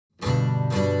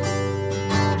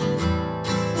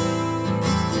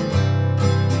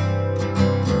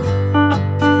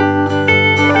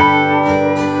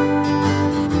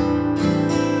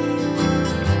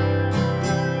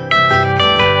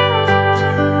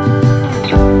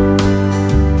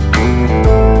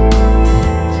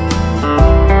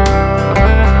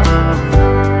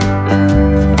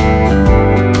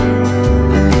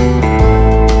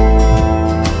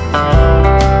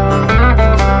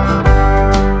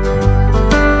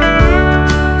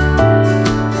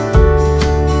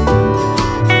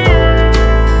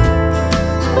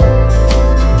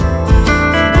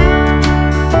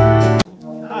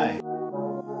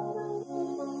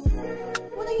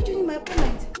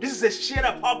This is a shared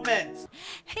apartment.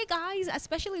 Hey guys, I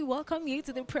especially welcome you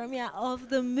to the premiere of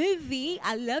the movie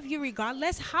I Love You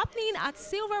Regardless, happening at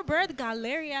Silverbird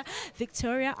Galleria,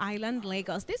 Victoria Island,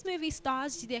 Lagos. This movie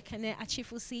stars Jidekene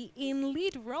Achufusi in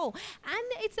lead role, and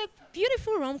it's a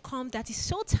beautiful rom-com that is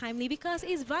so timely because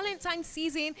it's Valentine's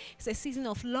season. It's a season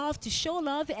of love, to show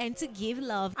love and to give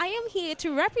love. I am here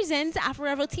to represent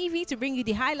AFOREVO TV to bring you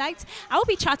the highlights. I will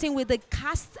be chatting with the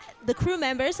cast, the crew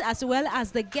members, as well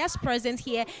as the guests present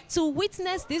here to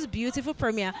witness this beautiful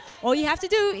premiere. All you have to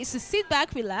do is to sit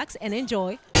back, relax, and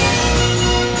enjoy.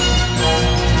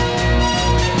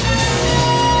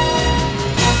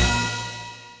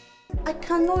 I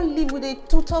cannot live with a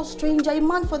total stranger, a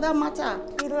man for that matter.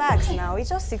 Relax now, it's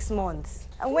just 6 months.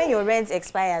 And when your rent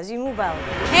expires, you move out.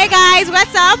 Hey guys,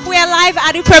 what's up? We're live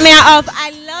at the premiere of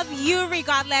I Love You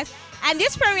Regardless. And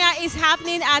this premiere is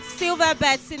happening at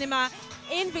Silverbird Cinema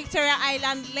in Victoria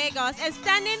Island, Lagos. And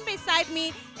standing beside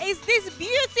me is this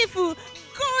beautiful,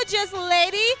 gorgeous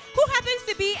lady who happens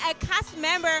to be a cast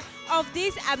member of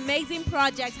this amazing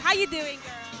project. How you doing,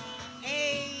 girl?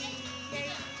 Hey,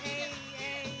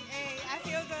 I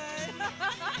feel good.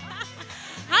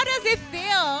 How does it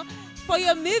feel for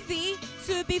your movie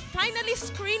to be finally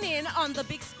screening on the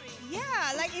big screen?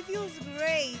 Yeah, like it feels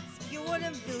great. You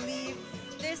wouldn't believe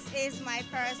this is my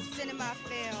first cinema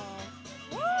film.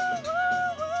 Woo, woo,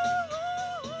 woo,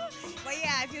 woo, woo. But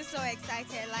yeah, I feel so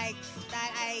excited, like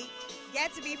that I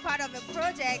get to be part of a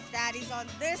project that is on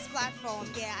this platform.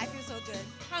 Yeah, I feel so good.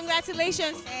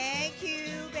 Congratulations. Thank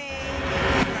you, baby.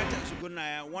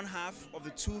 One half of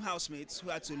the two housemates who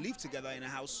had to live together in a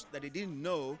house that they didn't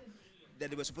know that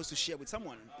they were supposed to share with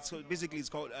someone. So basically it's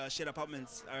called shared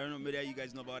apartments. I don't know whether you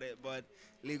guys know about it, but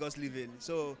Lagos living.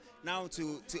 So now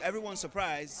to everyone's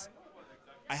surprise,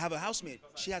 I have a housemate,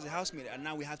 she has a housemate, and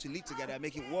now we have to live together and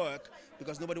make it work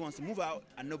because nobody wants to move out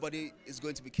and nobody is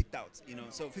going to be kicked out, you know.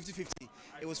 So 50-50.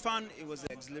 It was fun, it was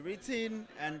exhilarating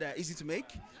and easy to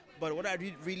make. But what I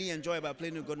really enjoy about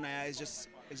playing with Godnaya is just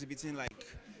exhibiting, like,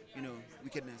 you know,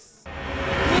 wickedness.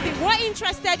 What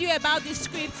interested you about the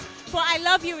script for I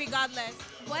Love You Regardless?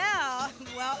 Well,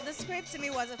 the script to me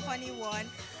was a funny one.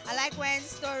 I like when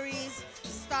stories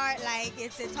start like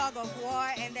it's a tug of war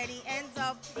and then it ends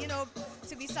up, you know,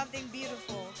 to be something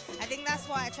beautiful. I think that's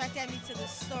what attracted me to the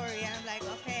story, and I'm like,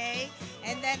 okay.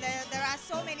 And then there are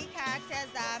so many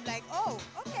characters that I'm like, oh,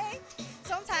 okay.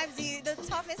 Sometimes the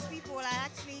toughest people are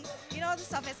actually, you know, the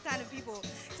toughest kind of people.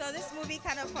 So this movie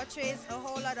kind of portrays a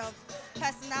whole lot of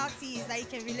personalities that you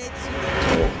can relate to.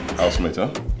 Oh, housemate,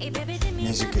 huh?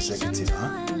 Music executive,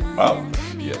 huh? Wow.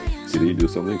 Yeah. Did he do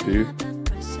something for you?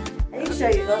 Are you sure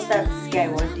you don't start this guy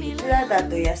one day? You like that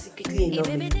though, you're secretly in love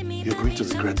with him. You're going to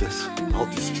regret this. I'll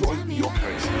destroy your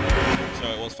charisma. So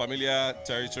it was familiar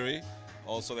territory.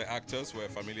 Also the actors were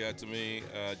familiar to me.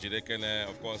 Jidekene,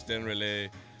 of course, Denrele.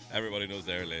 Everybody knows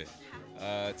Denrele.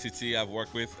 Titi I've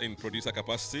worked with in producer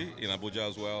capacity in Abuja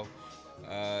as well.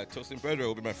 Tosin Pedro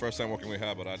will be my first time working with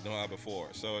her, but I'd known her before.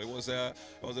 So it was a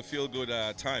feel-good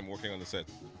time working on the set.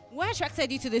 What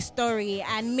attracted you to the story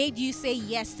and made you say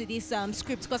yes to this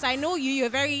script? Because I know you're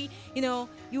very, you know,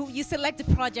 you select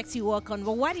the projects you work on,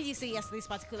 but why did you say yes to this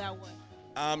particular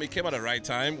one? It came at the right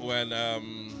time when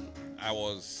I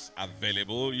was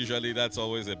available. Usually that's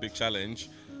always a big challenge.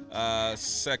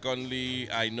 Secondly,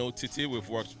 I know Titi, we've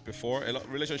worked before. A lot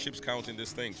relationships count in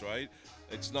these things, right?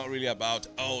 It's not really about,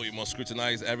 oh, you must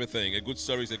scrutinize everything. A good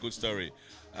story is a good story.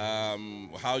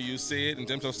 How you see it in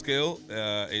terms of skill,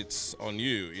 it's on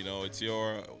you. You know, it's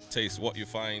your taste, what you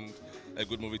find a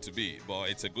good movie to be. But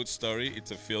it's a good story.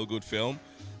 It's a feel-good film.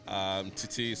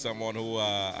 Titi is someone who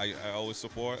I always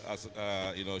support. As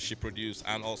you know, she produced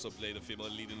and also played a female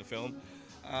lead in the film.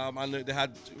 And they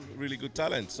had really good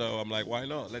talent, so I'm like, why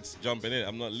not? Let's jump in it.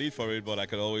 I'm not lead for it, but I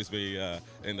could always be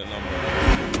in the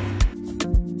number.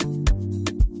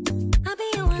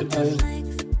 Can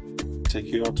I take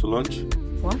you out to lunch?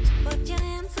 What?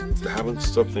 I haven't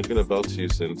stopped thinking about you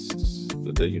since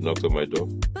the day you knocked on my door.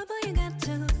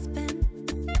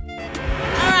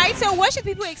 Alright, so what should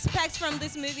people expect from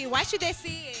this movie? Why should they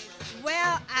see it?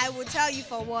 Well, I would tell you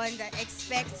for one that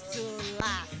expect to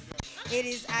laugh. It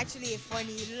is actually a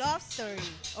funny love story,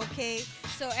 okay?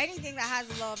 So anything that has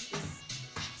love is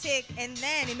take and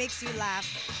then it makes you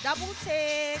laugh. Double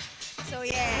take. So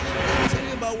yeah. Tell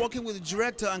you about working with the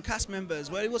director and cast members.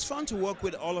 Well, it was fun to work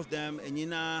with all of them.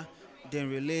 Eyinna,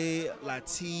 Denrele,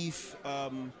 Abdulateef,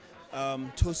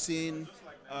 Tosin,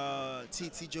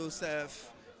 Titi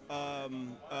Joseph,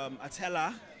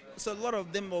 Atella. So a lot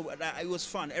of them, it was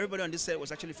fun. Everybody on this set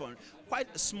was actually fun. Quite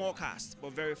a small cast,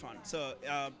 but very fun. So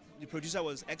the producer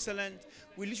was excellent.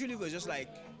 We literally were just like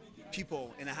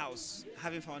people in a house,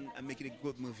 having fun and making a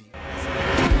good movie.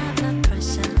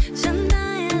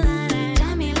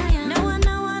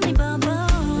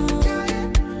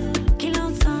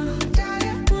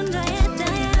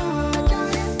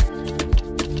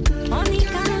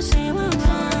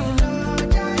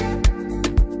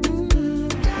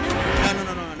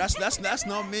 That's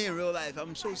not me in real life.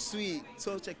 I'm so sweet,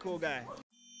 such a cool guy.